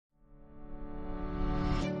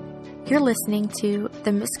You're listening to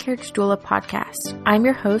the Miscarriage Doula podcast. I'm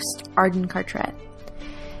your host, Arden Cartret.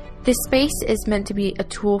 This space is meant to be a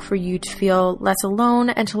tool for you to feel less alone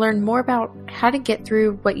and to learn more about how to get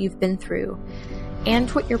through what you've been through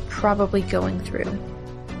and what you're probably going through.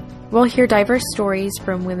 We'll hear diverse stories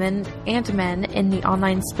from women and men in the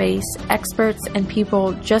online space, experts and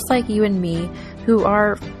people just like you and me who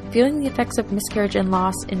are feeling the effects of miscarriage and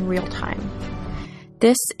loss in real time.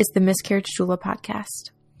 This is the Miscarriage Doula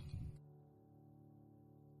podcast.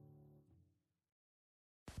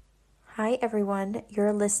 Hi everyone,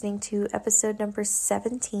 you're listening to episode number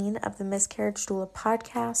 17 of the Miscarriage Doula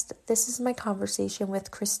podcast. This is my conversation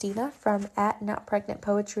with Christina from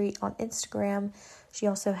 @NotPregnantPoetry on Instagram. She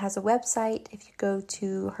also has a website if you go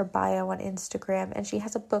to her bio on Instagram, and she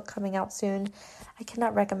has a book coming out soon. I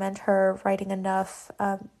cannot recommend her writing enough.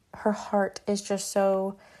 Her heart is just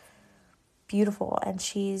so beautiful, and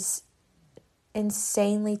she's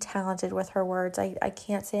insanely talented with her words. I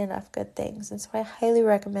can't say enough good things, and so I highly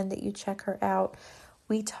recommend that you check her out.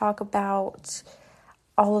 We talk about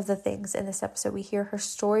all of the things in this episode. We hear her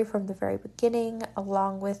story from the very beginning,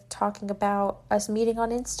 along with talking about us meeting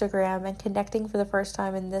on Instagram and connecting for the first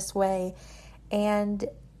time in this way, and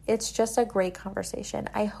it's just a great conversation.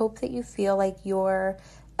 I hope that you feel like you're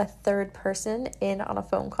a third person in on a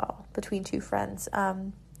phone call between two friends.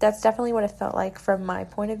 That's definitely what it felt like from my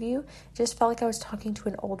point of view. It just felt like I was talking to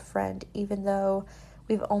an old friend, even though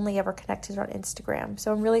we've only ever connected on Instagram.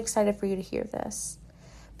 So I'm really excited for you to hear this.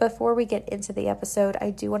 Before we get into the episode, I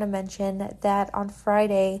do want to mention that on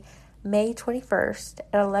Friday, May 21st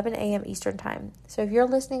at 11 a.m. Eastern Time. So if you're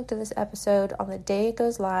listening to this episode on the day it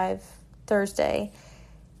goes live, Thursday,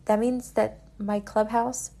 that means that my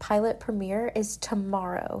Clubhouse pilot premiere is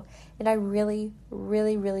tomorrow. And I really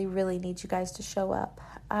need you guys to show up.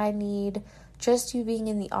 I need just you being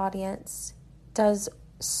in the audience does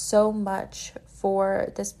so much for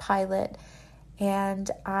this pilot, and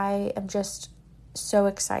I am just so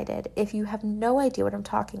excited. If you have no idea what I'm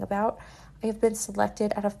talking about, I have been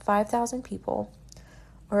selected out of 5,000 people,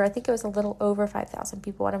 or I think it was a little over 5,000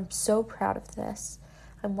 people, and I'm so proud of this.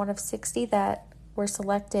 I'm one of 60 that were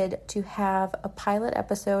selected to have a pilot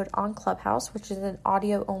episode on Clubhouse, which is an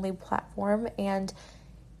audio-only platform, and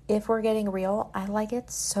if we're getting real, I like it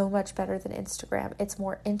so much better than Instagram. It's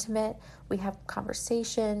more intimate. We have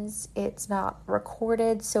conversations. It's not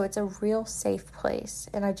recorded, so it's a real safe place,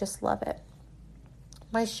 and I just love it.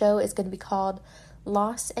 My show is going to be called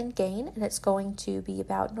Loss and Gain, and it's going to be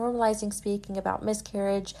about normalizing speaking about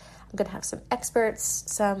miscarriage. I'm going to have some experts,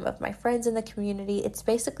 some of my friends in the community. It's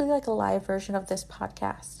basically like a live version of this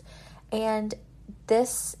podcast, and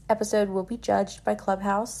this episode will be judged by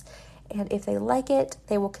Clubhouse. And if they like it,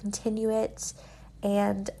 they will continue it.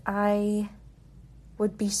 And I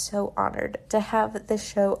would be so honored to have the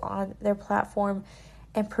show on their platform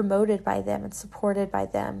and promoted by them and supported by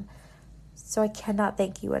them. So I cannot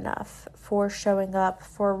thank you enough for showing up,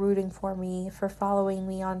 for rooting for me, for following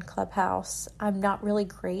me on Clubhouse. I'm not really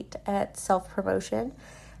great at self-promotion,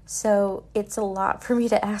 so it's a lot for me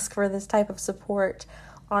to ask for this type of support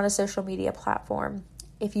on a social media platform.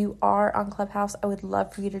 If you are on Clubhouse, I would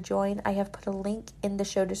love for you to join. I have put a link in the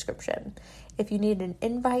show description. If you need an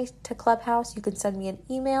invite to Clubhouse, you can send me an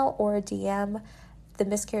email or a DM,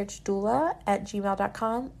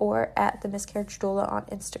 themiscarriagedoula@gmail.com or @themiscarriagedoula on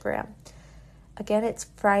Instagram. Again, it's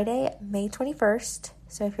Friday, May 21st.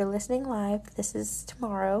 So if you're listening live, this is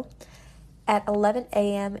tomorrow at 11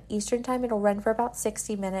 a.m. Eastern Time. It'll run for about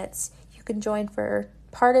 60 minutes. You can join for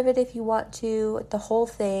part of it if you want to, the whole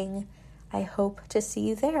thing. I hope to see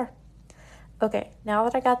you there. Okay, now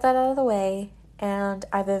that I got that out of the way, and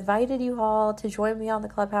I've invited you all to join me on the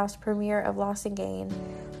Clubhouse premiere of Loss and Gain,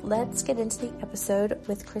 let's get into the episode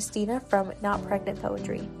with Christina from Not Pregnant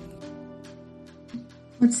Poetry.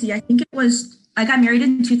 Let's see, I got married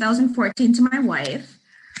in 2014 to my wife.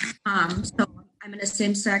 So I'm in a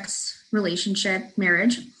same-sex relationship,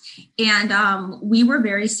 marriage. And we were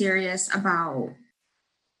very serious about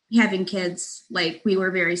having kids. Like, we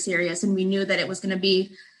were very serious, and we knew that it was going to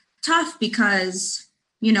be tough because,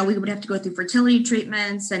 we would have to go through fertility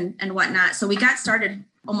treatments and whatnot. So we got started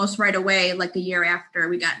almost right away, like a year after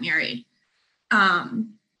we got married.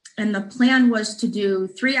 And the plan was to do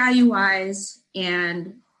 3 IUIs,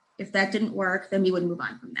 and if that didn't work, then we would move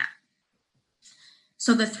on from that.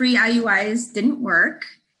 So the 3 IUIs didn't work,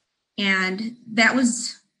 and that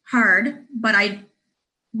was hard, but I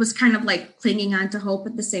was kind of like clinging on to hope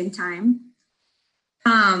at the same time.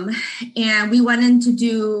 And we went in to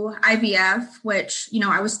do IVF, which,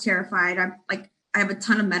 I was terrified. I have a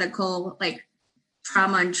ton of medical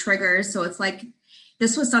trauma and triggers. So it's like,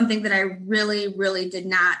 this was something that I really, really did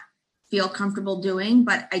not feel comfortable doing,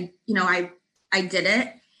 but I did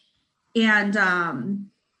it, and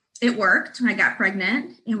it worked. And I got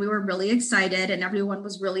pregnant, and we were really excited, and everyone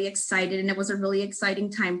was really excited, and it was a really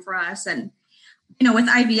exciting time for us. And, with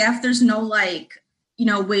IVF, there's no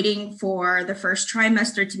waiting for the first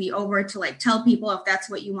trimester to be over to tell people if that's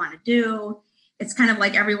what you want to do. It's kind of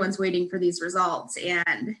like everyone's waiting for these results,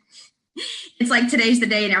 and it's like today's the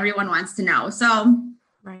day and everyone wants to know. So,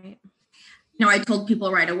 right. I told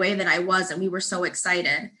people right away that I was, and we were so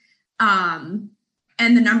excited. And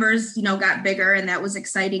the numbers, got bigger, and that was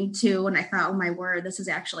exciting too. And I thought, oh my word, this is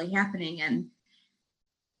actually happening. And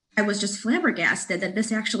I was just flabbergasted that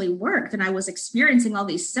this actually worked. And I was experiencing all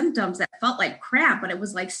these symptoms that felt like crap, but it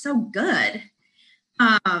was so good.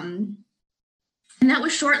 And that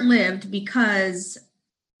was short-lived because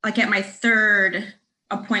at my third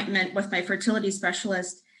appointment with my fertility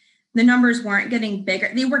specialist, the numbers weren't getting bigger.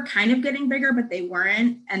 They were kind of getting bigger, but they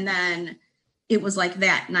weren't. And then it was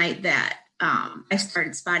that night that I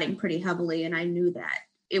started spotting pretty heavily, and I knew that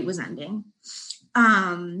it was ending.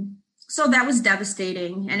 So that was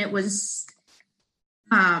devastating, and it was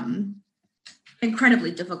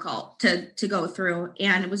incredibly difficult to go through.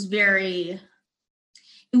 And it was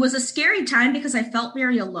a scary time because I felt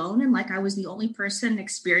very alone, and I was the only person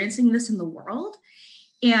experiencing this in the world.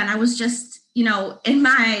 And I was just, in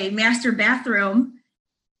my master bathroom,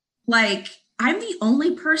 I'm the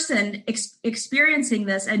only person experiencing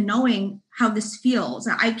this and knowing how this feels.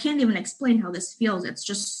 I can't even explain how this feels. It's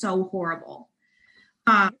just so horrible.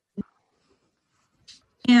 And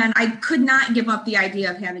I could not give up the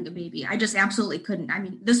idea of having a baby. I just absolutely couldn't. I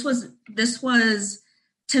mean, this was,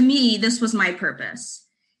 to me, this was my purpose,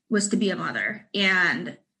 was to be a mother.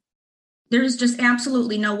 And there's just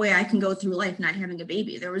absolutely no way I can go through life not having a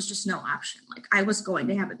baby. There was just no option. I was going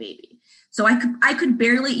to have a baby. So I could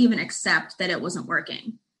barely even accept that it wasn't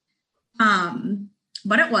working.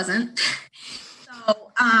 But it wasn't.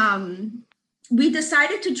 So we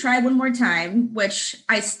decided to try one more time, which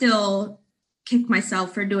I still kick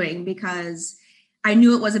myself for doing because I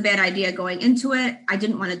knew it was a bad idea going into it. I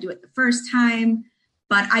didn't want to do it the first time,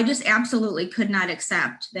 but I just absolutely could not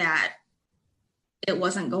accept that it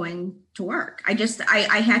wasn't going to work. I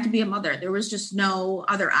had to be a mother. There was just no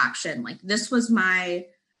other option. This was my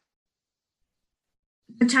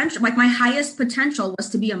potential, my highest potential was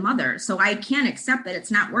to be a mother. So I can't accept that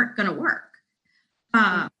it's not going to work.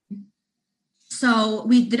 So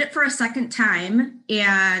we did it for a second time,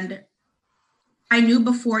 and I knew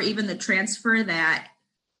before even the transfer that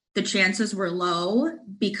the chances were low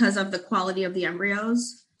because of the quality of the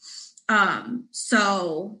embryos.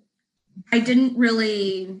 So I didn't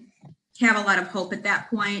really have a lot of hope at that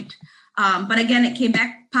point. But again, it came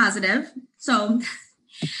back positive. So,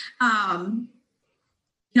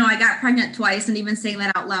 I got pregnant twice, and even saying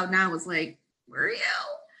that out loud now was like, where are you?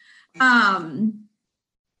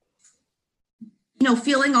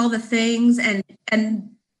 Feeling all the things, and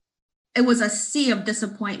it was a sea of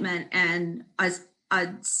disappointment and a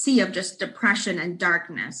sea of just depression and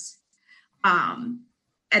darkness.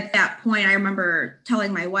 At that point, I remember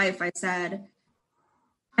telling my wife, I said,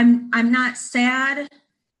 I'm not sad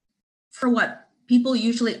for what people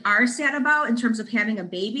usually are sad about in terms of having a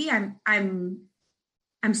baby. I'm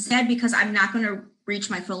sad because I'm not going to reach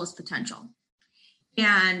my fullest potential.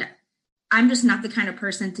 And I'm just not the kind of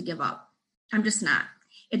person to give up. I'm just not.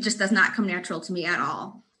 It just does not come natural to me at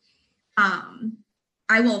all.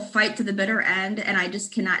 I will fight to the bitter end, and I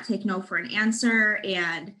just cannot take no for an answer.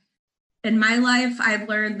 And in my life, I've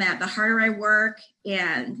learned that the harder I work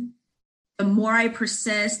and the more I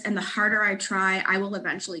persist and the harder I try, I will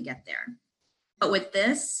eventually get there. But with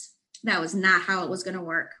this, that was not how it was going to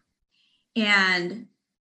work. And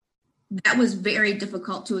that was very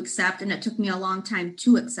difficult to accept, and it took me a long time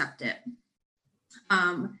to accept it.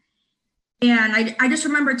 And I just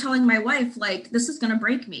remember telling my wife, this is going to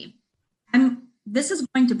break me. This is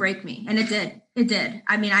going to break me. And it did. It did.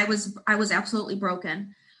 I mean, I was absolutely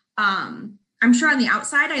broken. I'm sure on the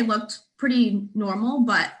outside I looked pretty normal,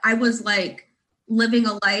 but I was living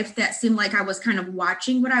a life that seemed like I was kind of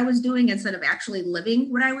watching what I was doing instead of actually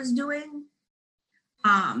living what I was doing.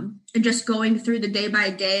 And just going through the day by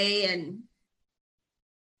day, and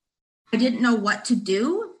I didn't know what to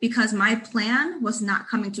do because my plan was not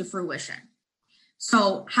coming to fruition.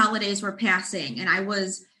 So holidays were passing, and I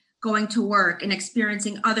was going to work and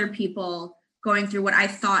experiencing other people going through what I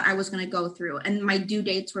thought I was going to go through, and my due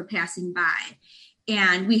dates were passing by,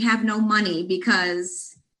 and we have no money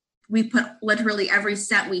because we put literally every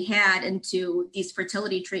cent we had into these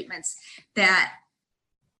fertility treatments that,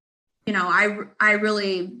 I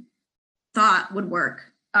really thought would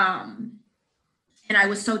work. And I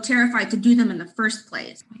was so terrified to do them in the first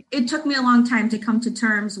place. It took me a long time to come to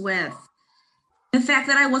terms with the fact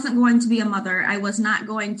that I wasn't going to be a mother. I was not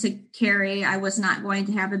going to carry. I was not going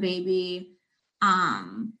to have a baby.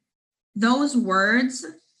 Those words,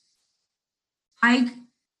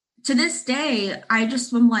 to this day, I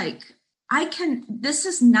just am like, this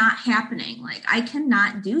is not happening. Like, I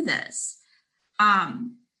cannot do this.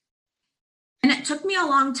 And it took me a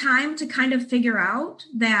long time to kind of figure out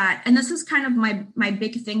that, and this is kind of my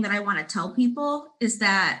big thing that I want to tell people, is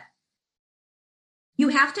that you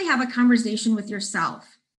have to have a conversation with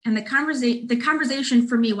yourself. And the conversation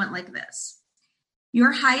for me went like this.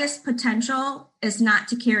 Your highest potential is not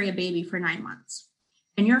to carry a baby for 9 months.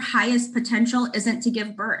 And your highest potential isn't to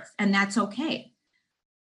give birth, and that's okay.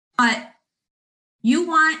 But you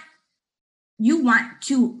want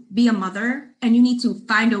to be a mother, and you need to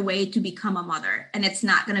find a way to become a mother, and it's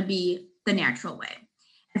not going to be the natural way.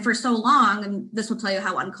 And for so long, and this will tell you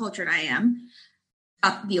how uncultured I am,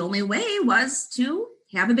 the only way was to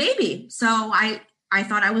have a baby. So I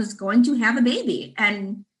thought I was going to have a baby,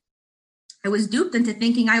 and I was duped into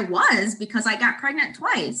thinking I was, because I got pregnant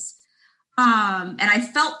twice. And I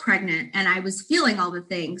felt pregnant, and I was feeling all the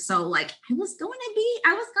things. So like I was going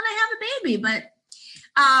to have a baby, but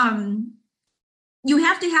you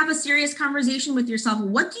have to have a serious conversation with yourself.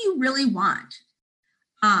 What do you really want?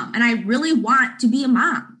 And I really want to be a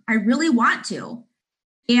mom. I really want to.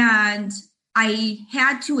 And I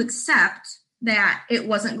had to accept that it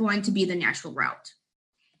wasn't going to be the natural route.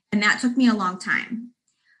 And that took me a long time.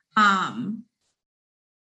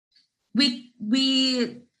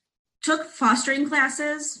 We took fostering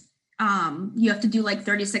classes. You have to do like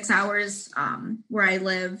 36 hours where I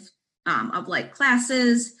live of like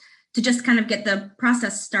classes to just kind of get the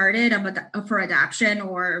process started for adoption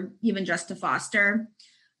or even just to foster.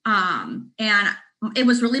 And it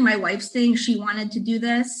was really my wife's thing. She wanted to do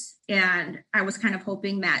this. And I was kind of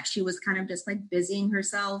hoping that she was kind of just like busying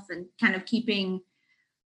herself and kind of keeping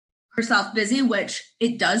herself busy, which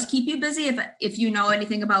it does keep you busy. If you know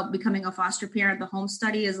anything about becoming a foster parent, the home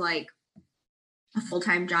study is like a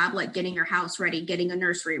full-time job, like getting your house ready, getting a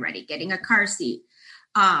nursery ready, getting a car seat,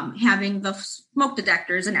 having the smoke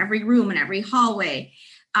detectors in every room and every hallway,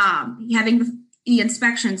 having the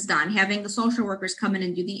inspections done, having the social workers come in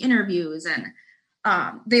and do the interviews. And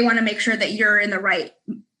they want to make sure that you're in the right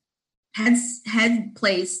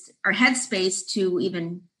headspace to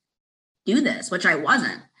even do this, which I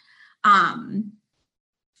wasn't. I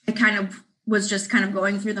kind of was just kind of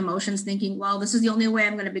going through the motions thinking, well, this is the only way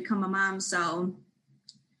I'm going to become a mom. So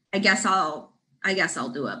I guess I'll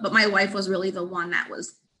do it. But my wife was really the one that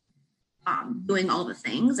was doing all the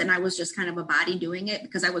things. And I was just kind of a body doing it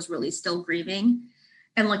because I was really still grieving.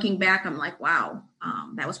 And looking back, I'm like, wow,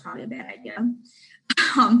 that was probably a bad idea.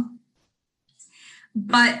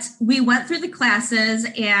 But we went through the classes,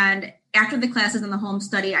 and after the classes in the home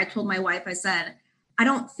study, I told my wife, I said, I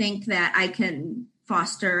don't think that I can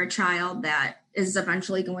foster a child that is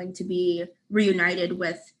eventually going to be reunited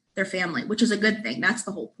with their family, which is a good thing. That's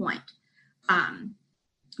the whole point.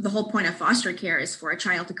 The whole point of foster care is for a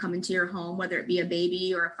child to come into your home, whether it be a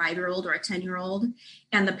baby or a 5-year-old or a 10-year-old,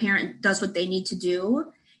 and the parent does what they need to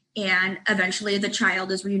do. And eventually the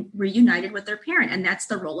child is reunited with their parent. And that's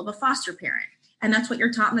the role of a foster parent. And that's what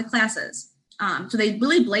you're taught in the classes. So they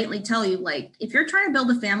really blatantly tell you, like, if you're trying to build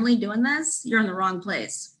a family doing this, you're in the wrong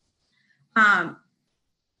place.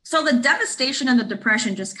 So the devastation and the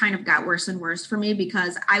depression just kind of got worse and worse for me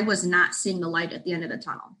because I was not seeing the light at the end of the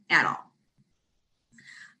tunnel at all.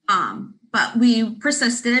 But we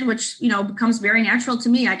persisted, which, becomes very natural to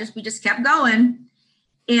me. We just kept going.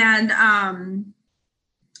 And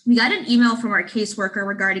we got an email from our caseworker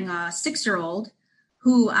regarding a 6-year-old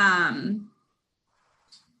who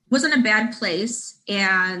was in a bad place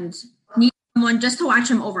and needed someone just to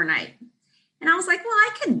watch him overnight. And I was like, well, I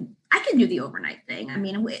can do the overnight thing. I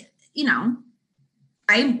mean,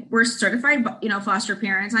 we're certified, foster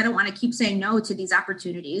parents. I don't want to keep saying no to these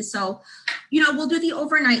opportunities. So, we'll do the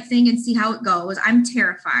overnight thing and see how it goes. I'm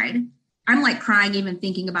terrified. I'm like crying even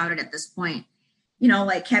thinking about it at this point.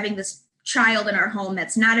 Like having this child in our home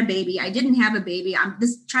that's not a baby. I didn't have a baby.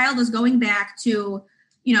 This child is going back to,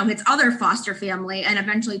 his other foster family and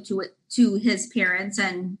eventually to his parents.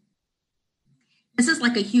 And this is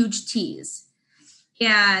like a huge tease.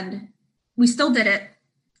 And we still did it.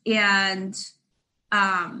 And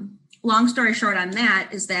long story short on that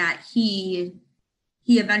is that he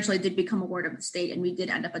eventually did become a ward of the state, and we did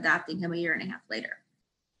end up adopting him a year and a half later.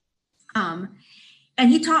 And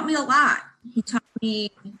he taught me a lot. He taught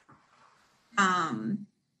me that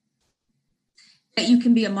you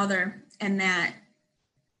can be a mother, and that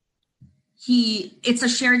it's a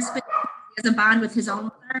shared space. He has a bond with his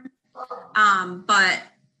own mother. But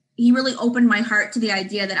he really opened my heart to the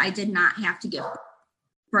idea that I did not have to give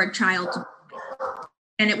for a child to,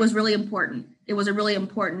 and it was really important. It was a really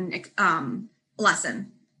important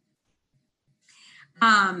lesson.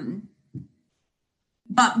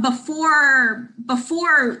 But before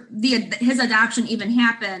his adoption even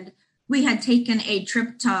happened, we had taken a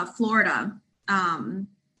trip to Florida.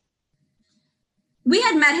 We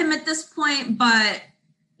had met him at this point, but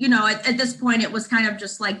at this point it was kind of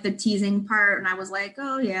just like the teasing part, and I was like,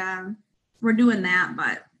 oh yeah, we're doing that,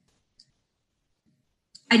 but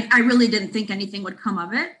I really didn't think anything would come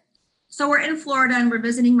of it. So we're in Florida and we're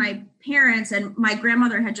visiting my parents, and my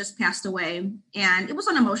grandmother had just passed away, and it was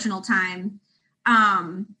an emotional time.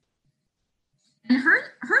 And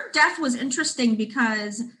her death was interesting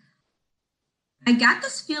because I got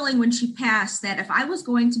this feeling when she passed that if I was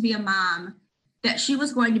going to be a mom, that she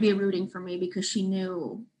was going to be rooting for me, because she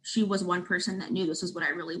knew she was one person that knew this is what I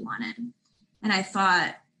really wanted. And I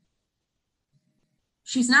thought,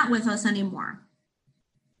 she's not with us anymore,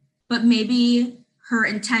 but maybe her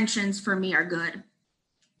intentions for me are good,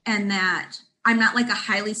 and that I'm not like a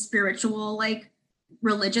highly spiritual, like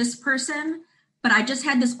religious person, but I just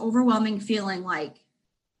had this overwhelming feeling like,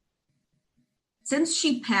 since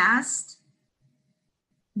she passed,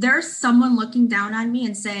 there's someone looking down on me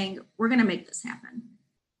and saying, we're going to make this happen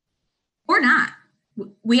or not.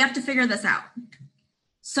 We have to figure this out.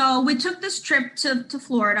 So we took this trip to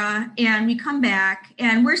Florida, and we come back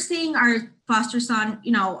and we're seeing our foster son,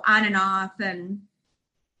 on and off. And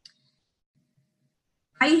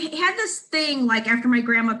I had this thing, like after my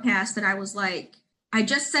grandma passed, that I was like, I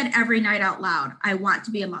just said every night out loud, I want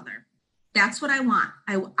to be a mother. That's what I want.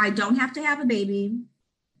 I don't have to have a baby.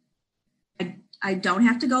 I don't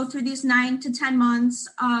have to go through these 9 to 10 months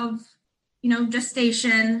of,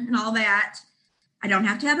 gestation and all that. I don't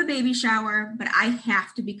have to have a baby shower, but I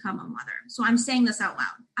have to become a mother. So I'm saying this out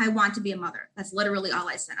loud. I want to be a mother. That's literally all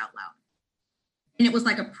I said out loud. And it was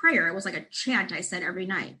like a prayer. It was like a chant I said every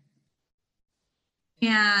night.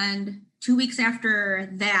 And 2 weeks after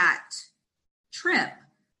that trip,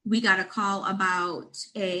 we got a call about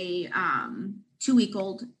a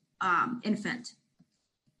 2-week-old infant.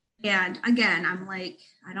 And again, I'm like,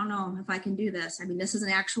 I don't know if I can do this. I mean, this is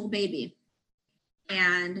an actual baby.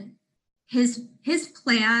 And his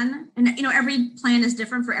plan, and every plan is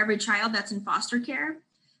different for every child that's in foster care,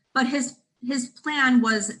 but his plan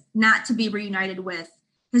was not to be reunited with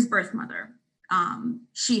his birth mother.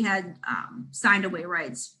 She had signed away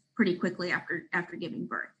rights pretty quickly after giving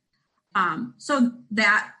birth. So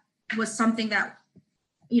that was something that,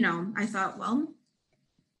 I thought, well,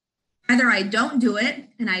 either I don't do it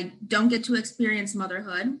and I don't get to experience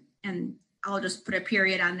motherhood, and I'll just put a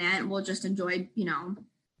period on that, and we'll just enjoy,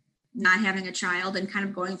 not having a child and kind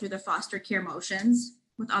of going through the foster care motions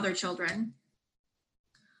with other children.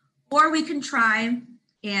 Or we can try,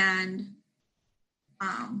 and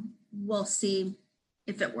we'll see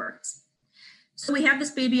if it works. So we have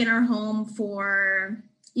this baby in our home for,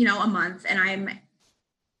 a month, and I'm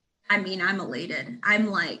elated. I'm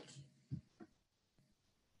like,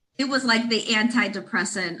 it was like the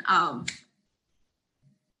antidepressant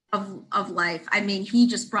of life. I mean, he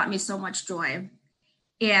just brought me so much joy.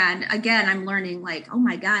 And again, I'm learning like, oh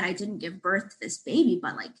my God, I didn't give birth to this baby,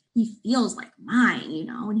 but like, he feels like mine,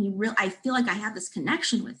 and I feel like I have this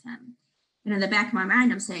connection with him. And in the back of my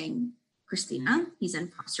mind, I'm saying, Christina, he's in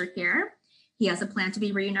foster care. He has a plan to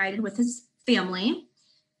be reunited with his family.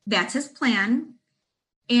 That's his plan.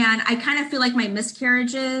 And I kind of feel like my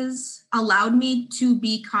miscarriages allowed me to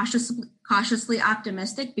be cautiously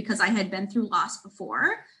optimistic, because I had been through loss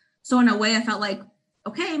before. So in a way, I felt like,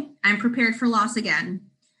 okay, I'm prepared for loss again.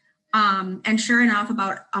 And sure enough,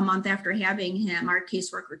 about a month after having him, our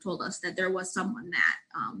caseworker told us that there was someone that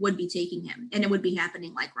would be taking him, and it would be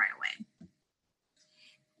happening like right away.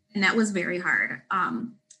 And that was very hard.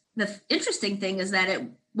 The interesting thing is that it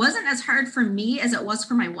wasn't as hard for me as it was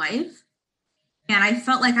for my wife. And I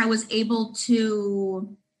felt like I was able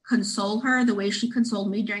to console her the way she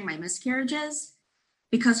consoled me during my miscarriages,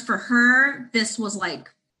 because for her, this was like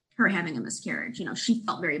her having a miscarriage. She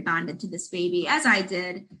felt very bonded to this baby, as I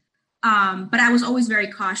did. But I was always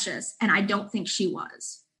very cautious, and I don't think she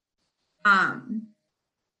was.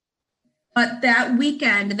 But that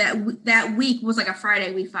weekend, that week was like a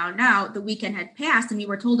Friday, we found out the weekend had passed, and we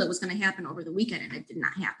were told it was going to happen over the weekend, and it did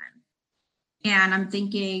not happen. And I'm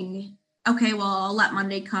thinking, okay, well, I'll let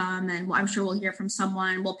Monday come, and I'm sure we'll hear from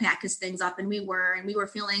someone. We'll pack his things up. And we were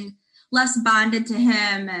feeling less bonded to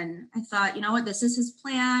him. And I thought, you know what, this is his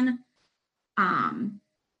plan.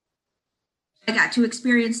 I got to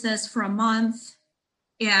experience this for a month,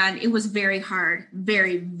 and it was very hard,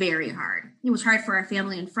 very, very hard. It was hard for our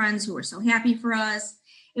family and friends who were so happy for us.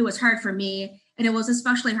 It was hard for me, and it was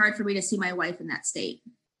especially hard for me to see my wife in that state.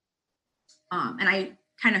 And I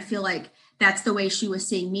kind of feel like that's the way she was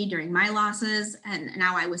seeing me during my losses, and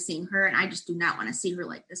now I was seeing her, and I just do not want to see her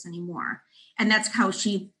like this anymore. And that's how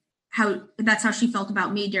she felt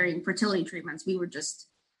about me during fertility treatments. We were just,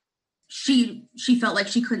 she felt like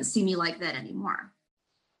she couldn't see me like that anymore.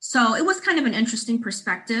 So it was kind of an interesting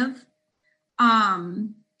perspective.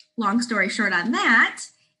 Long story short on that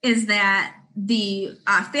is that the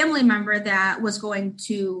family member that was going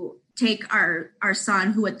to take our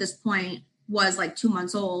son, who at this point was like 2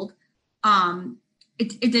 months old,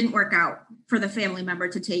 it didn't work out for the family member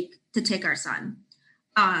to take our son.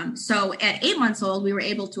 So at 8 months old, we were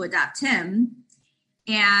able to adopt him,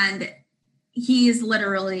 and he is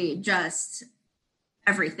literally just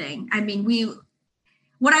everything. I mean,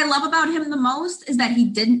 what I love about him the most is that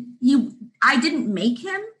I didn't make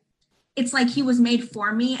him. It's like he was made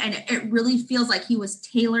for me, and it really feels like he was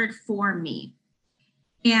tailored for me.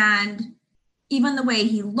 And even the way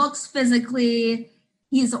he looks physically,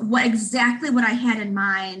 he's exactly what I had in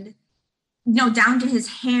mind, down to his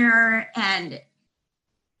hair, and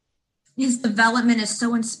his development is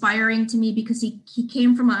so inspiring to me because he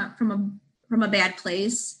came from a bad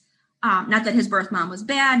place. Not that his birth mom was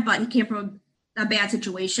bad, but he came from a bad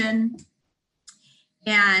situation.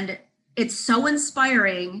 And it's so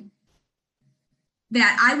inspiring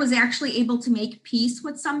that I was actually able to make peace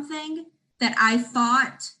with something that I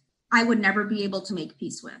thought I would never be able to make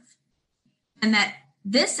peace with. And that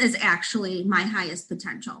this is actually my highest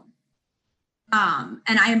potential. And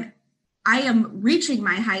I am reaching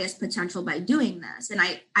my highest potential by doing this. And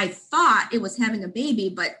I thought it was having a baby,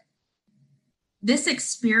 but this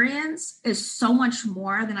experience is so much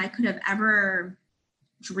more than I could have ever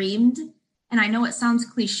dreamed. And I know it sounds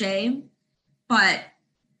cliche, but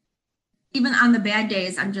even on the bad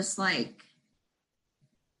days, I'm just like,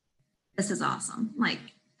 this is awesome. Like,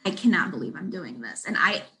 I cannot believe I'm doing this. And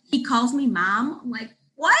he calls me mom. I'm like,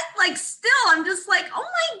 what? Like, still, I'm just like, oh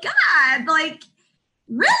my God, like,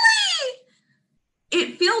 really?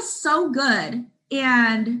 It feels so good.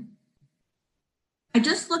 And I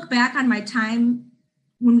just look back on my time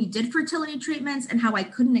when we did fertility treatments and how I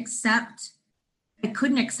couldn't accept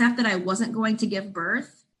that I wasn't going to give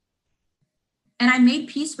birth. And I made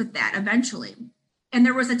peace with that eventually. And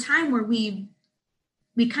there was a time where we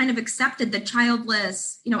kind of accepted the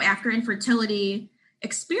childless, after infertility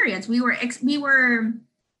experience. We were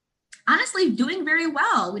honestly doing very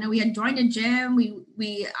well. We had joined a gym. We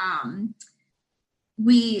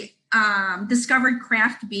discovered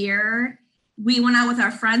craft beer. We went out with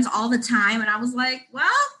our friends all the time. And I was like,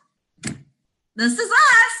 well, this is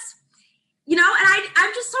us, and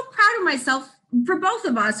I'm just so proud of myself for both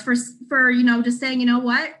of us for just saying, you know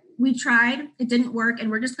what, we tried, it didn't work.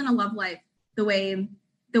 And we're just going to love life the way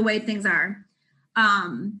things are.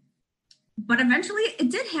 But eventually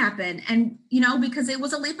it did happen. And, because it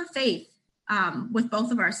was a leap of faith with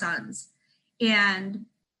both of our sons. And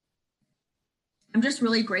I'm just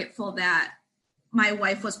really grateful that my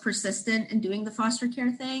wife was persistent in doing the foster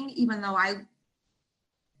care thing, even though I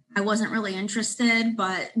wasn't really interested,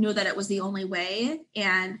 but knew that it was the only way.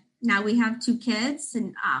 And now we have 2 kids,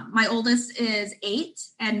 and my oldest is 8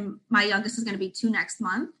 and my youngest is going to be 2 next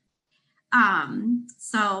month.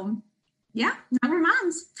 So yeah, now we're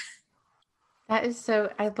moms. That is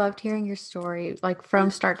so, I loved hearing your story, like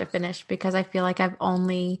from start to finish, because I feel like I've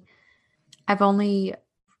only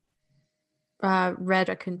read,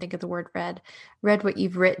 I couldn't think of the word read what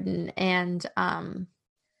you've written. And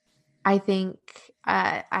I think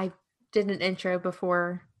I did an intro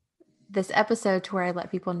before this episode to where I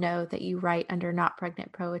let people know that you write under Not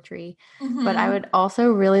Pregnant Poetry. Mm-hmm. But I would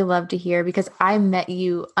also really love to hear, because I met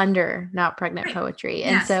you under Not Pregnant Poetry.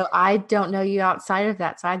 And so I don't know you outside of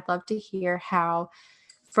that. So I'd love to hear how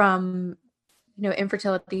from,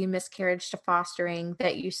 infertility, miscarriage to fostering,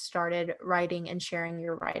 that you started writing and sharing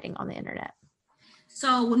your writing on the internet.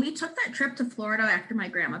 So when we took that trip to Florida after my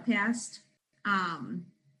grandma passed, I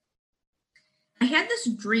had this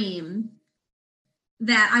dream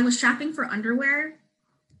that I was shopping for underwear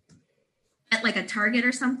at like a Target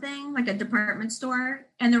or something, like a department store.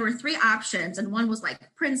 And there were 3 options. And one was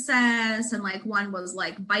like princess, and like one was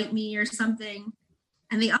like bite me or something.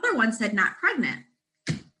 And the other one said not pregnant.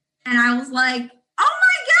 And I was like, oh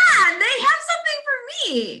my God, they have something for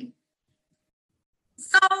me.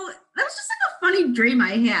 So that was just like a funny dream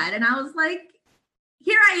I had. And I was like,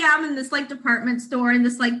 here I am in this like department store in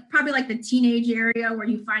this like probably like the teenage area where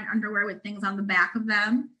you find underwear with things on the back of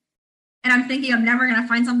them. And I'm thinking I'm never going to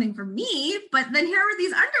find something for me. But then here are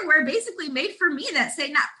these underwear basically made for me that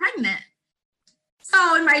say not pregnant.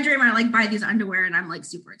 So in my dream, I like buy these underwear and I'm like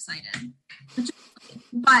super excited.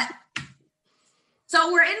 But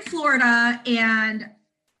so we're in Florida and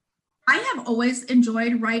I have always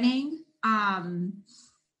enjoyed writing. I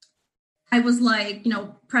was like,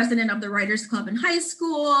 president of the Writers Club in high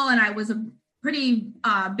school, and I was a pretty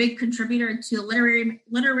big contributor to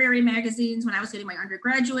literary magazines when I was getting my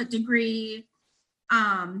undergraduate degree.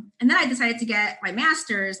 And then I decided to get my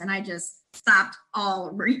master's, and I just stopped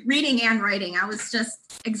all reading and writing. I was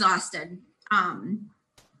just exhausted. I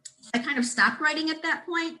kind of stopped writing at that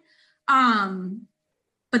point.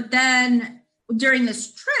 But then during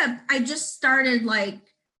this trip, I just started like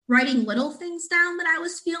writing little things down that I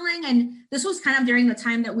was feeling. And this was kind of during the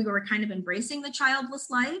time that we were kind of embracing the childless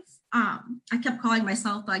life. I kept calling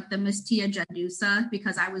myself like the Miss Tia Gendusa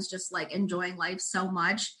because I was just like enjoying life so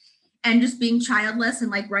much and just being childless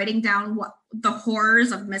and like writing down what the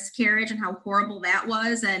horrors of miscarriage and how horrible that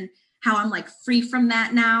was and how I'm like free from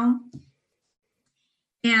that now.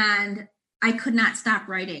 And I could not stop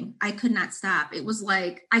writing. I could not stop. It was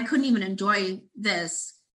like I couldn't even enjoy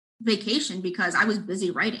this vacation because I was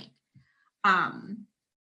busy writing.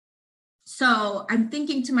 So I'm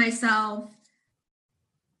thinking to myself,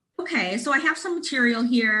 okay, so I have some material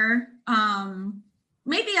here.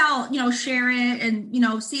 Maybe I'll, share it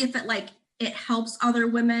and, see if it helps other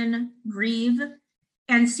women grieve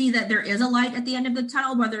and see that there is a light at the end of the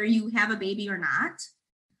tunnel, whether you have a baby or not.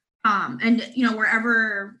 And,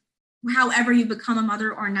 however you become a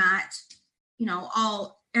mother or not,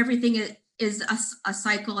 everything is a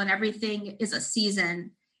cycle and everything is a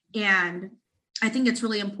season. And I think it's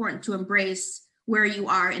really important to embrace where you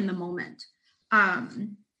are in the moment,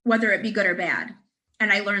 whether it be good or bad.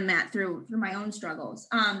 And I learned that through my own struggles.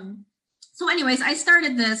 So anyways, I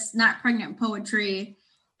started this Not Pregnant Poetry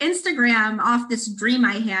Instagram off this dream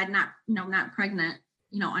I had, not pregnant,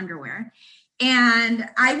 underwear. And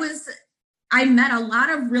I met a lot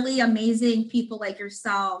of really amazing people like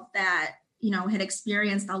yourself that, had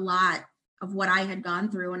experienced a lot of what I had gone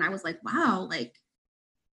through. And I was like, wow, like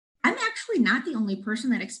I'm actually not the only person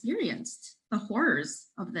that experienced the horrors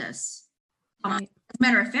of this. Right. As a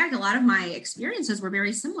matter of fact, a lot of my experiences were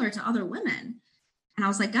very similar to other women. And I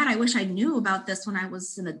was like, God, I wish I knew about this when I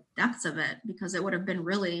was in the depths of it, because it would have been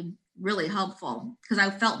really, really helpful, because I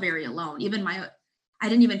felt very alone. I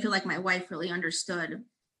didn't even feel like my wife really understood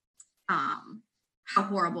how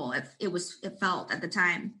horrible it felt at the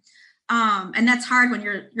time. And that's hard when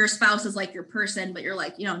your spouse is like your person, but you're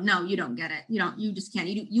like, no, you don't get it. You just can't,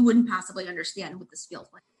 you wouldn't possibly understand what this feels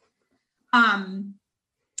like.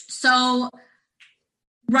 So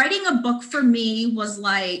writing a book for me was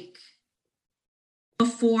like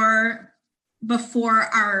before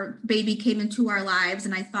our baby came into our lives.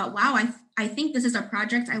 And I thought, wow, I think this is a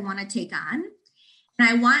project I want to take on.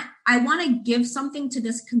 And I want to give something to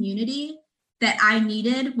this community that I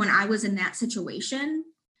needed when I was in that situation.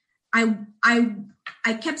 I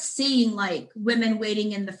kept seeing like women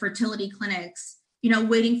waiting in the fertility clinics,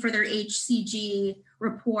 waiting for their HCG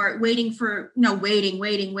report, waiting,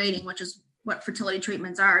 which is what fertility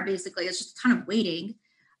treatments are. Basically, it's just a ton of waiting.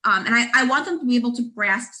 And I want them to be able to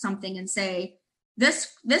grasp something and say,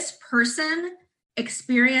 this person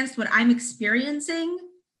experienced what I'm experiencing,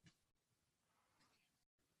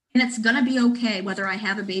 and it's going to be okay whether I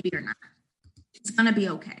have a baby or not. It's going to be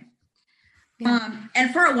okay. Yeah.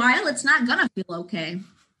 And for a while, it's not going to feel okay.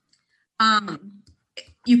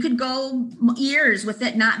 You could go years with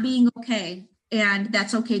it not being okay, and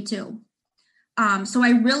that's okay too. So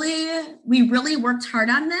we really worked hard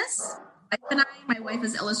on this. My wife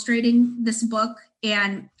is illustrating this book,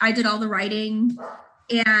 and I did all the writing,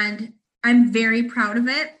 and I'm very proud of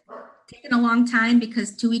it. It's taken a long time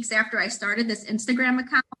because 2 weeks after I started this Instagram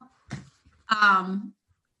account,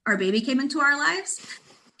 our baby came into our lives.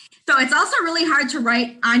 So it's also really hard to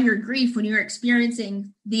write on your grief when you're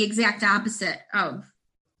experiencing the exact opposite of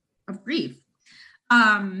grief.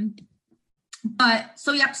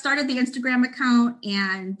 Started the Instagram account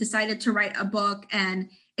and decided to write a book, and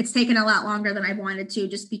it's taken a lot longer than I wanted to,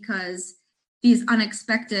 just because these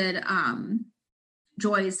unexpected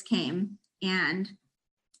joys came, and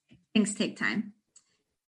things take time.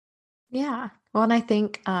 Yeah. Well, and I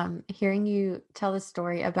think hearing you tell the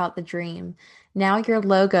story about the dream, now your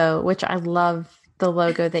logo, which I love the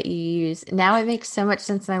logo that you use, now it makes so much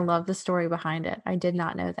sense, and I love the story behind it. I did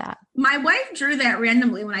not know that. My wife drew that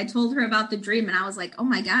randomly when I told her about the dream, and I was like, oh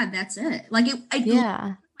my God, that's it. Like it blew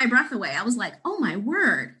my breath away. I was like, oh my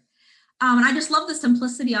word. And I just love the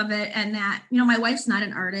simplicity of it, and that, my wife's not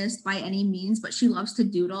an artist by any means, but she loves to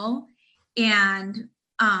doodle. And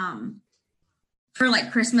for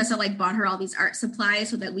like Christmas, I like bought her all these art supplies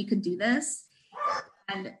so that we could do this.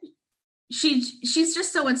 And she's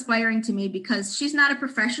just so inspiring to me because she's not a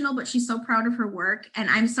professional, but she's so proud of her work. And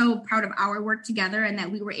I'm so proud of our work together and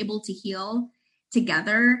that we were able to heal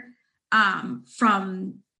together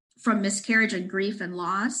from miscarriage and grief and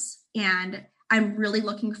loss. And I'm really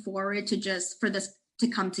looking forward to for this to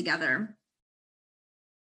come together.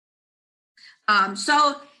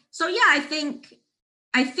 So yeah, I think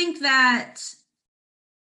that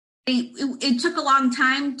it took a long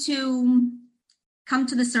time to come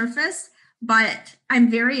to the surface, but I'm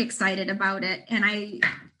very excited about it. And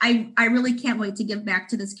I really can't wait to give back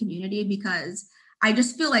to this community because I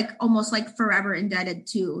just feel like almost like forever indebted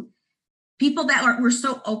to people that were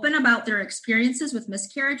so open about their experiences with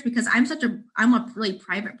miscarriage, because I'm a really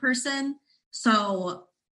private person. So,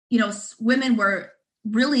 women were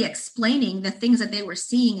really explaining the things that they were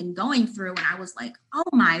seeing and going through. And I was like, oh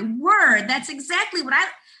my word, that's exactly what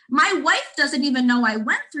my wife doesn't even know I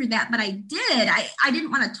went through that, but I did. I didn't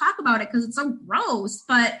want to talk about it because it's so gross.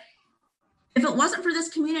 But if it wasn't for this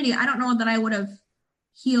community, I don't know that I would have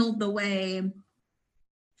healed the way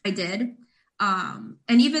I did. And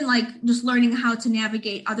even like just learning how to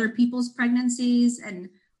navigate other people's pregnancies and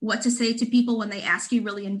what to say to people when they ask you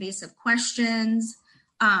really invasive questions,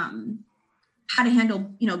 how to handle,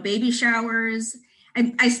 baby showers.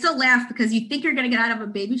 I still laugh because you think you're going to get out of a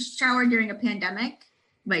baby shower during a pandemic,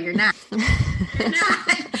 but you're not. You're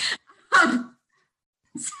not.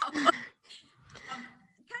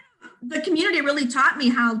 The community really taught me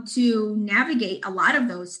how to navigate a lot of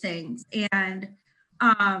those things. And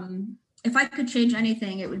if I could change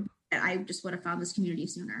anything, it would be that I just would have found this community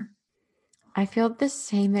sooner. I feel the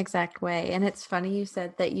same exact way. And it's funny you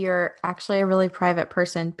said that you're actually a really private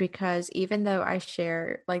person, because even though I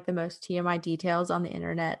share like the most TMI details on the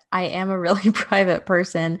internet, I am a really private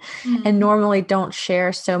person and normally don't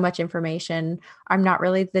share so much information. I'm not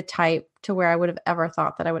really the type to where I would have ever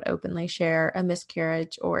thought that I would openly share a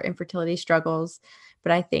miscarriage or infertility struggles.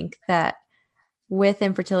 But I think that with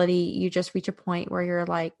infertility, you just reach a point where you're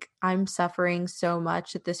like, I'm suffering so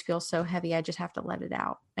much that this feels so heavy. I just have to let it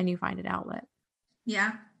out. And you find an outlet.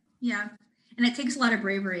 Yeah. Yeah. And it takes a lot of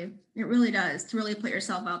bravery. It really does, to really put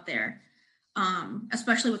yourself out there.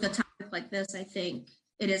 Especially with a topic like this, I think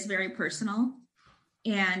it is very personal.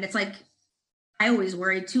 And it's like, I always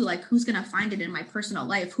worry too, like who's going to find it in my personal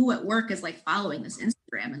life? Who at work is like following this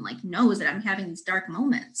Instagram and like knows that I'm having these dark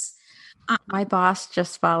moments? My boss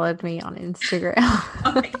just followed me on Instagram.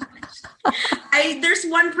 Oh my gosh. There's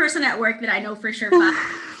one person at work that I know for sure.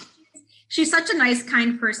 She's such a nice,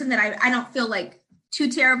 kind person that I don't feel like too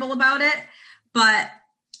terrible about it. But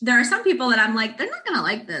there are some people that I'm like, they're not going to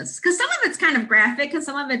like this, because some of it's kind of graphic and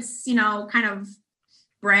some of it's, kind of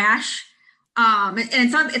brash. And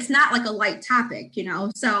it's not like a light topic,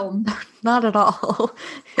 so not at all.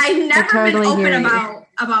 I've never been open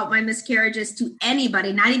about my miscarriages to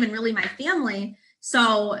anybody, not even really my family.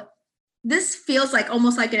 So this feels like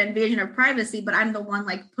almost like an invasion of privacy, but I'm the one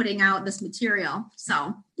like putting out this material.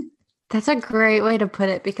 So that's a great way to put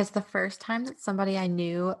it, because the first time that somebody I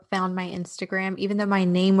knew found my Instagram, even though my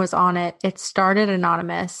name was on it, it started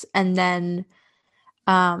anonymous. And then,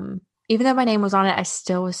 even though my name was on it, I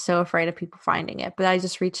still was so afraid of people finding it. But I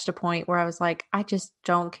just reached a point where I was like, I just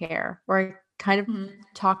don't care. Or I kind of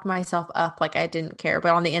talked myself up like I didn't care.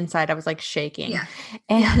 But on the inside, I was like shaking. Yeah.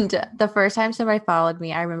 And the first time somebody followed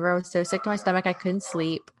me, I remember I was so sick to my stomach, I couldn't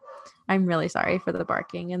sleep. I'm really sorry for the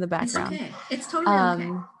barking in the background. It's okay. It's totally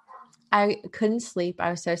okay. I couldn't sleep.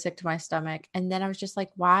 I was so sick to my stomach. And then I was just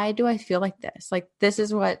like, why do I feel like this? Like, this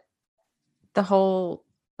is what the whole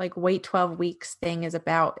like wait 12 weeks thing is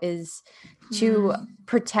about, is to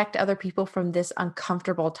protect other people from this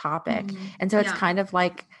uncomfortable topic. And so it's kind of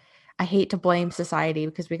like, I hate to blame society,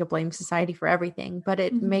 because we could blame society for everything, but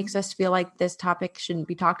it makes us feel like this topic shouldn't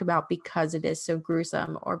be talked about because it is so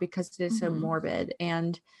gruesome or because it is so morbid.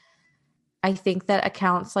 And I think that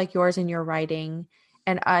accounts like yours and your writing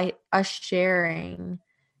and us sharing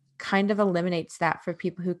kind of eliminates that for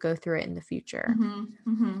people who go through it in the future.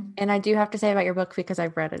 And I do have to say about your book, because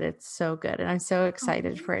I've read it, it's so good. And I'm so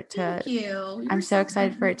excited for it to, I'm so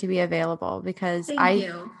excited for it to be available, because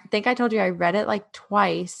I think I told you I read it like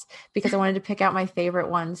twice because I wanted to pick out my favorite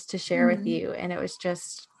ones to share with you. And it was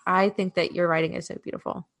just, I think that your writing is so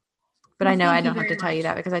beautiful. But I know I don't have to tell you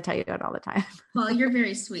that, because I tell you that all the time. Well, you're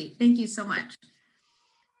very sweet. Thank you so much.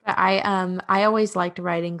 But I always liked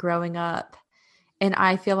writing growing up. And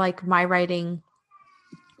I feel like my writing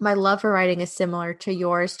my love for writing is similar to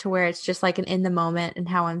yours, to where it's just like an in the moment and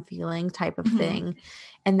how I'm feeling type of thing.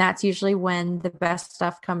 And that's usually when the best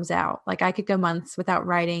stuff comes out. Like I could go months without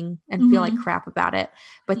writing and feel like crap about it.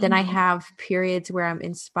 But then I have periods where I'm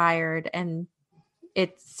inspired and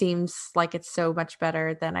it seems like it's so much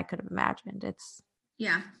better than I could have imagined.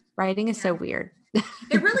 Writing is so weird.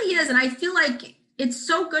 It really is. And I feel like it's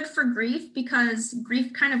so good for grief, because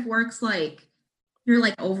grief kind of works like you're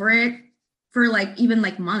like over it for like even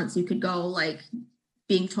like months. You could go like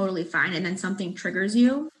being totally fine, and then something triggers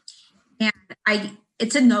you. And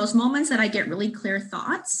it's in those moments that I get really clear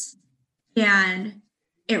thoughts, and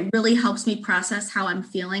it really helps me process how I'm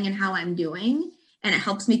feeling and how I'm doing. And it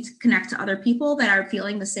helps me to connect to other people that are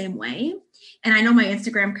feeling the same way. And I know my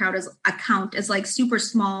Instagram account is like super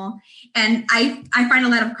small. And I find a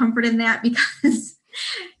lot of comfort in that, because,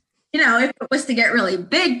 if it was to get really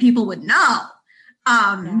big, people would know.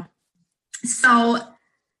 So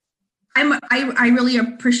I really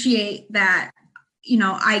appreciate that,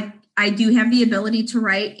 I do have the ability to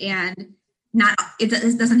write, and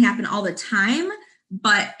it doesn't happen all the time,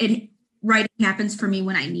 but writing happens for me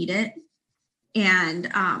when I need it. And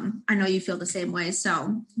I know you feel the same way. So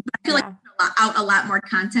I feel like I put out a lot more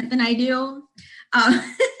content than I do.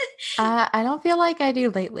 I don't feel like I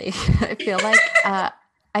do lately.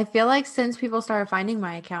 I feel like since people started finding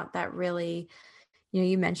my account, that really,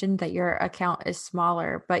 you mentioned that your account is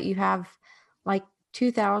smaller, but you have like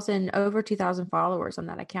over 2,000 followers on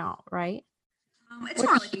that account, right? It's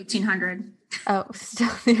more like 1,800. Oh,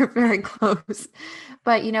 still you're very close.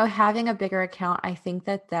 But, having a bigger account, I think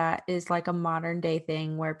that is like a modern day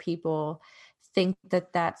thing where people think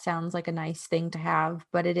that sounds like a nice thing to have,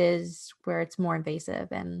 but it is where it's more invasive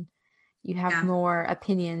and you have more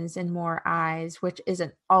opinions and more eyes, which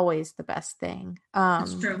isn't always the best thing.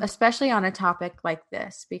 That's true. Especially on a topic like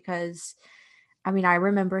this, because I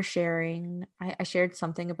remember I shared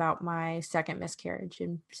something about my second miscarriage,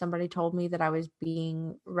 and somebody told me that I was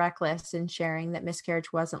being reckless in sharing that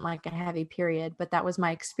miscarriage wasn't like a heavy period, but that was my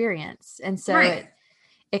experience. And so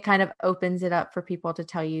it kind of opens it up for people to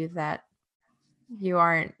tell you that you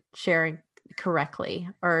aren't sharing correctly,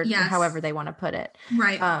 or however they want to put it.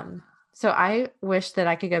 Right. So I wish that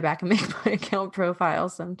I could go back and make my account profile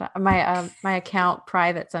sometime, my account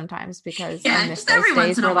private sometimes, because I miss those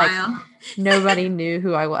days where like nobody knew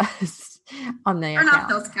who I was on the account. Turn off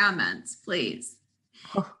those comments, please.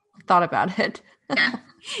 Oh, thought about it.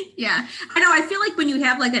 Yeah. I know. I feel like when you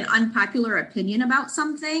have like an unpopular opinion about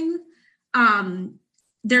something,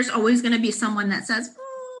 there's always going to be someone that says,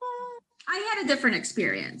 I had a different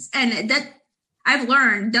experience. And that I've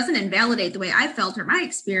learned doesn't invalidate the way I felt or my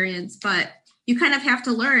experience, but you kind of have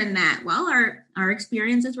to learn that, well, our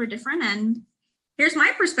experiences were different, and here's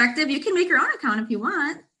my perspective. You can make your own account if you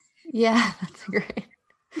want. Yeah, that's great.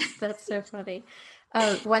 That's so funny.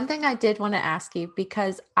 One thing I did want to ask you,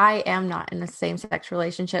 because I am not in a same-sex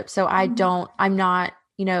relationship, so I'm not,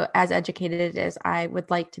 as educated as I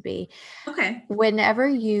would like to be. Okay. Whenever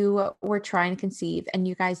you were trying to conceive and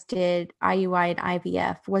you guys did IUI and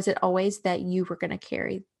IVF, was it always that you were going to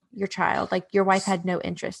carry your child? Like your wife had no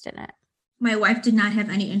interest in it? My wife did not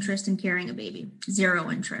have any interest in carrying a baby.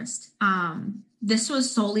 Zero interest. This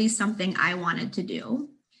was solely something I wanted to do.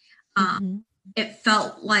 It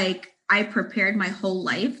felt like I prepared my whole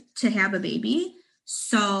life to have a baby.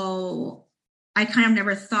 So I kind of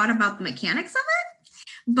never thought about the mechanics of it.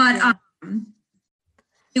 But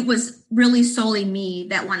it was really solely me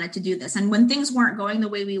that wanted to do this. And when things weren't going the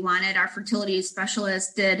way we wanted, our fertility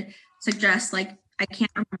specialist did suggest, like, I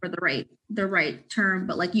can't remember the right term,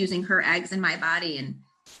 but like using her eggs in my body. And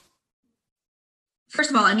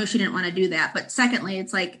first of all, I knew she didn't want to do that. But secondly,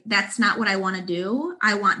 it's like, that's not what I want to do.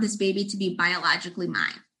 I want this baby to be biologically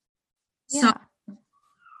mine. Yeah.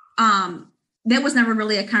 So that was never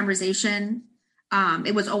really a conversation.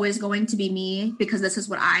 It was always going to be me, because this is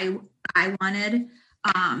what I wanted.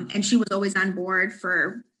 And she was always on board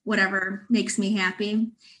for whatever makes me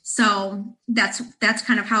happy. So that's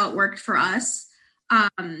kind of how it worked for us.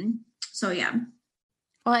 So yeah.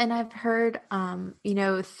 Well, and I've heard,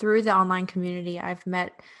 through the online community, I've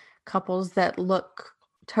met couples that look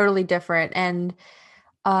totally different. And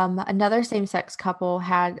another same-sex couple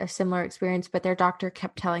had a similar experience, but their doctor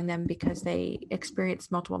kept telling them, because they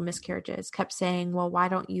experienced multiple miscarriages, kept saying, well, why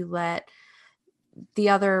don't you let the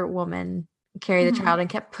other woman carry the child, and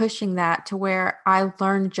kept pushing that, to where I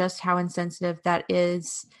learned just how insensitive that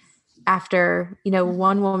is after,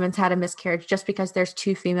 one woman's had a miscarriage. Just because there's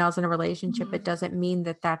two females in a relationship, it doesn't mean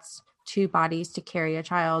that that's two bodies to carry a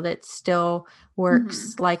child. It still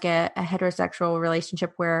works like a heterosexual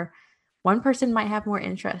relationship, where one person might have more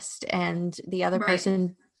interest and the other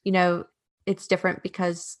person you know, it's different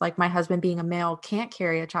because like my husband being a male can't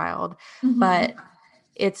carry a child, Mm-hmm. but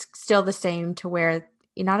it's still the same to where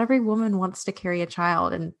not every woman wants to carry a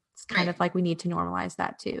child. And it's kind Right. of like we need to normalize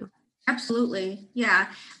that too. Absolutely. Yeah.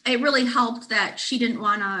 It really helped that she didn't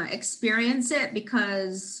want to experience it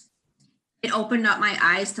because it opened up my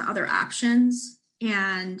eyes to other options.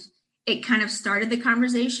 And it kind of started the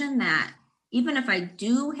conversation that even if I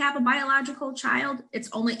do have a biological child, it's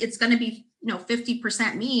going to be,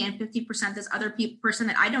 50% me and 50% this other person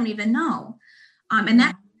that I don't even know. And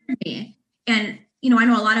Yeah. that's me. And, I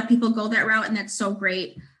know a lot of people go that route and that's so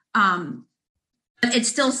great. But it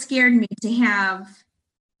still scared me to have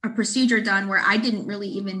a procedure done where I didn't really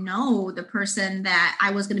even know the person that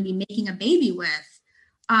I was going to be making a baby with.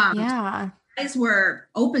 Yeah. Guys were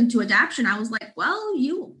open to adoption. I was like, well,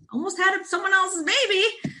 you almost had someone else's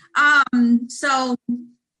baby. So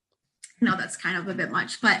that's kind of a bit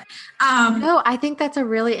much, but No, I think that's a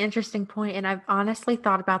really interesting point, and I've honestly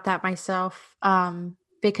thought about that myself.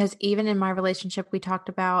 Because even in my relationship, we talked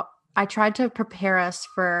about I tried to prepare us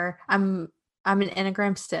for I'm an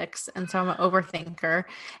Enneagram 6, and so I'm an overthinker,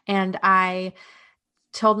 and I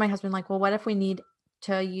told my husband like, well, what if we need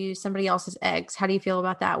to use somebody else's eggs? How do you feel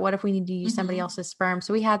about that? What if we need to use somebody else's sperm?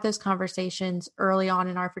 So we had those conversations early on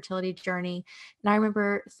in our fertility journey. And I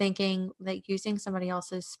remember thinking that using somebody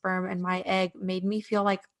else's sperm and my egg made me feel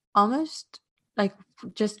like almost like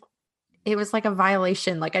just it was like a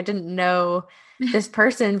violation. Like I didn't know this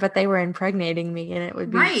person, but they were impregnating me and it would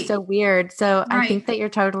be right, so weird. So I right. think that you're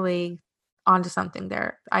totally onto something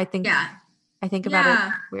there. Yeah, I think about it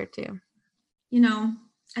yeah. weird too.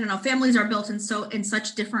 I don't know, families are built in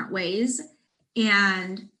such different ways.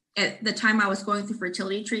 And at the time I was going through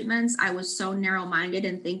fertility treatments, I was so narrow-minded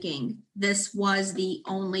and thinking this was the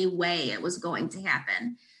only way it was going to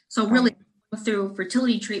happen. So really Right. through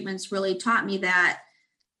fertility treatments really taught me that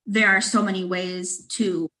there are so many ways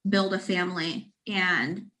to build a family.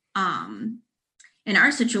 And in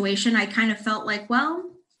our situation, I kind of felt like,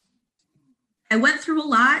 well, I went through a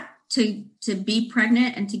lot to be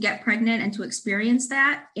pregnant and to get pregnant and to experience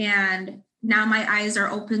that. And now my eyes are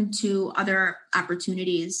open to other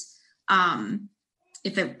opportunities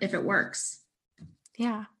if it works.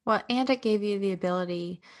 Yeah. Well, and it gave you the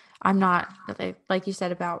ability. I'm not like you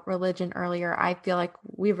said about religion earlier. I feel like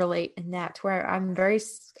we relate in that to where I'm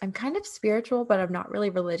kind of spiritual, but I'm not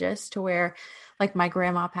really religious to where like my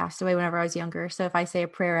grandma passed away whenever I was younger. So if I say a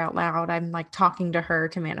prayer out loud, I'm like talking to her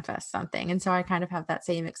to manifest something. And so I kind of have that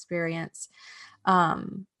same experience.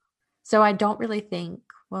 Um, so I don't really think,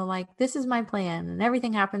 well, like this is my plan and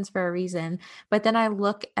everything happens for a reason. But then I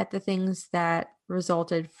look at the things that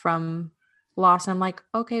resulted from loss. And I'm like,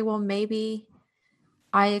 okay, well, maybe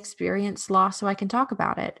I experienced loss so I can talk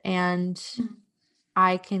about it and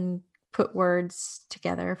I can put words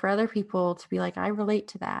together for other people to be like, I relate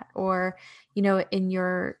to that. Or, in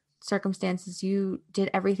your circumstances, you did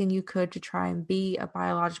everything you could to try and be a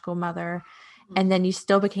biological mother. And then you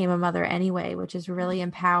still became a mother anyway, which is really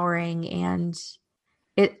empowering. And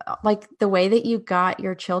it like the way that you got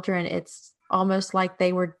your children, it's almost like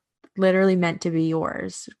they were literally meant to be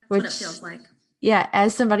yours, That's what it which feels like. yeah,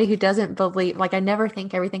 as somebody who doesn't believe, like I never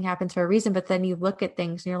think everything happens for a reason, but then you look at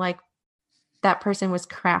things and you're like, that person was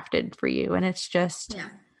crafted for you. And it's just, Yeah.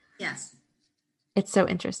 Yes. it's so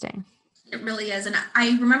interesting. It really is. And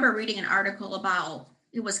I remember reading an article about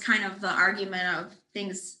it was kind of the argument of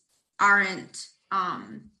things aren't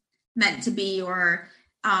meant to be, or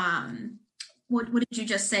what did you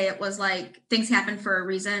just say? It was like things happen for a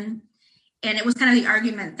reason. And it was kind of the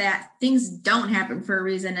argument that things don't happen for a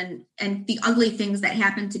reason, and the ugly things that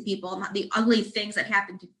happen to people, not the ugly things that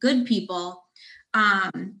happen to good people.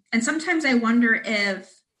 And sometimes I wonder if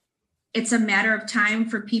it's a matter of time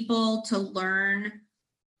for people to learn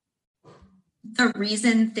the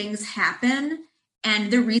reason things happen,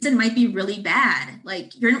 and the reason might be really bad.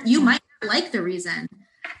 Like you might not like the reason.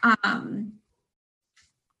 Um,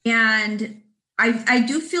 and I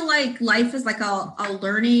do feel like life is like a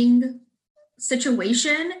learning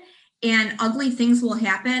situation, and ugly things will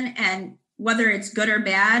happen. And whether it's good or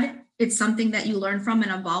bad, it's something that you learn from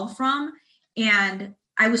and evolve from. And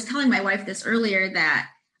I was telling my wife this earlier that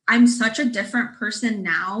I'm such a different person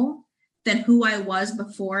now than who I was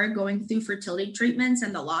before going through fertility treatments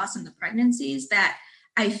and the loss and the pregnancies, that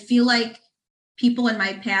I feel like people in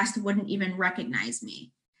my past wouldn't even recognize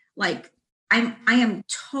me. Like I am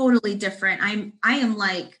totally different. I am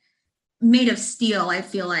like made of steel. I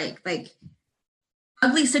feel like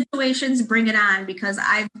ugly situations, bring it on, because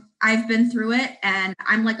I've been through it and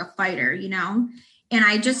I'm like a fighter, and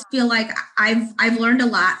I just feel like I've learned a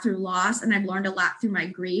lot through loss, and I've learned a lot through my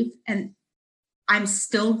grief, and I'm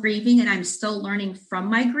still grieving and I'm still learning from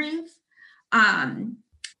my grief. And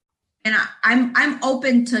I'm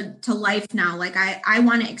open to life now. Like I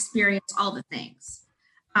want to experience all the things.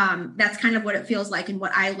 That's kind of what it feels like and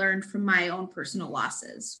what I learned from my own personal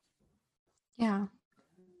losses. Yeah.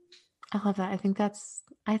 I love that. I think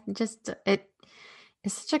it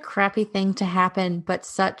is such a crappy thing to happen, but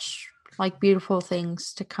such like beautiful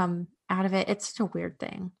things to come out of it. It's such a weird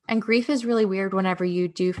thing. And grief is really weird whenever you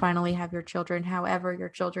do finally have your children, however your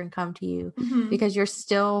children come to you, because you're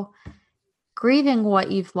still grieving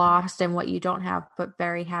what you've lost and what you don't have, but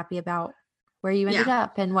very happy about where you ended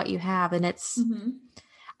up and what you have. And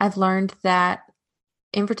I've learned that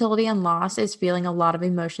infertility and loss is feeling a lot of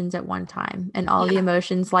emotions at one time, and all the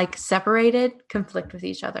emotions like separated conflict with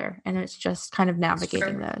each other. And it's just kind of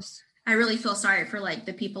navigating those. I really feel sorry for like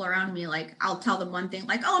the people around me. Like I'll tell them one thing,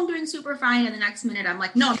 like, oh, I'm doing super fine. And the next minute I'm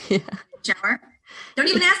like, no, shower. Don't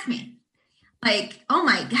even ask me. Like, oh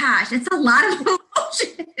my gosh, it's a lot of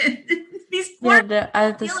emotion. I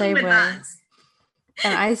have the same way.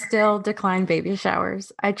 And I still decline baby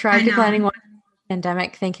showers. I tried declining one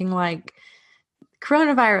pandemic thinking like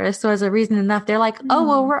coronavirus was a reason enough. They're like, oh,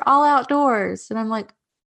 well, we're all outdoors. And I'm like,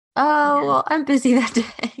 oh, well, I'm busy that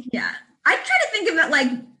day. Yeah. I try to think of it like,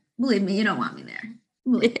 believe me, you don't want me there.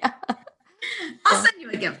 I'll send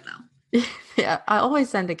you a gift though. Yeah, I always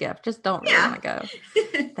send a gift. Just don't really want to go.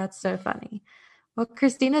 That's so funny. Well,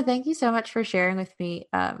 Christina, thank you so much for sharing with me.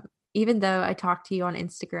 Even though I talk to you on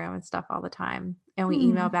Instagram and stuff all the time, and we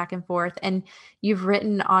email back and forth, and you've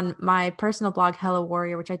written on my personal blog, Hello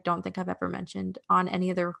Warrior, which I don't think I've ever mentioned on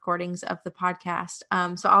any of the recordings of the podcast.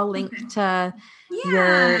 So I'll link to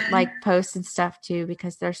your like posts and stuff too,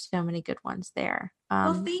 because there's so many good ones there.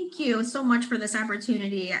 Well, thank you so much for this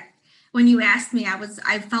opportunity. When you asked me,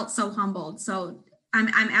 I felt so humbled. So I'm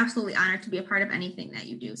absolutely honored to be a part of anything that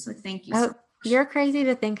you do. So thank you so much. You're crazy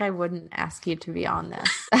to think I wouldn't ask you to be on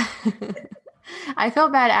this. I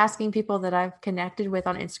felt bad asking people that I've connected with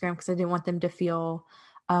on Instagram because I didn't want them to feel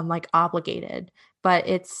like obligated. But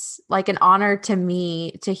it's like an honor to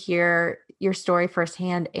me to hear your story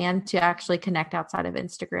firsthand and to actually connect outside of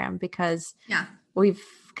Instagram, because we've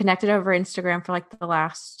connected over Instagram for like the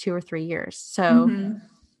last 2 or 3 years. So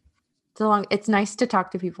it's nice to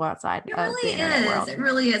talk to people outside of the internet world. It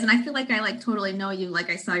really is. And I feel like I like totally know you.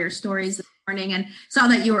 Like I saw your stories this morning and saw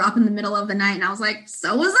that you were up in the middle of the night, and I was like,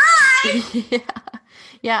 so was I.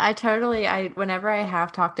 Yeah, whenever I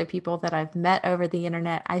have talked to people that I've met over the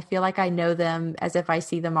internet, I feel like I know them as if I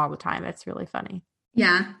see them all the time. It's really funny.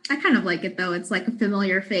 Yeah. I kind of like it though. It's like a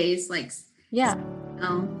familiar face, like, it's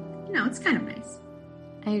kind of nice.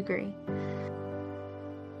 I agree.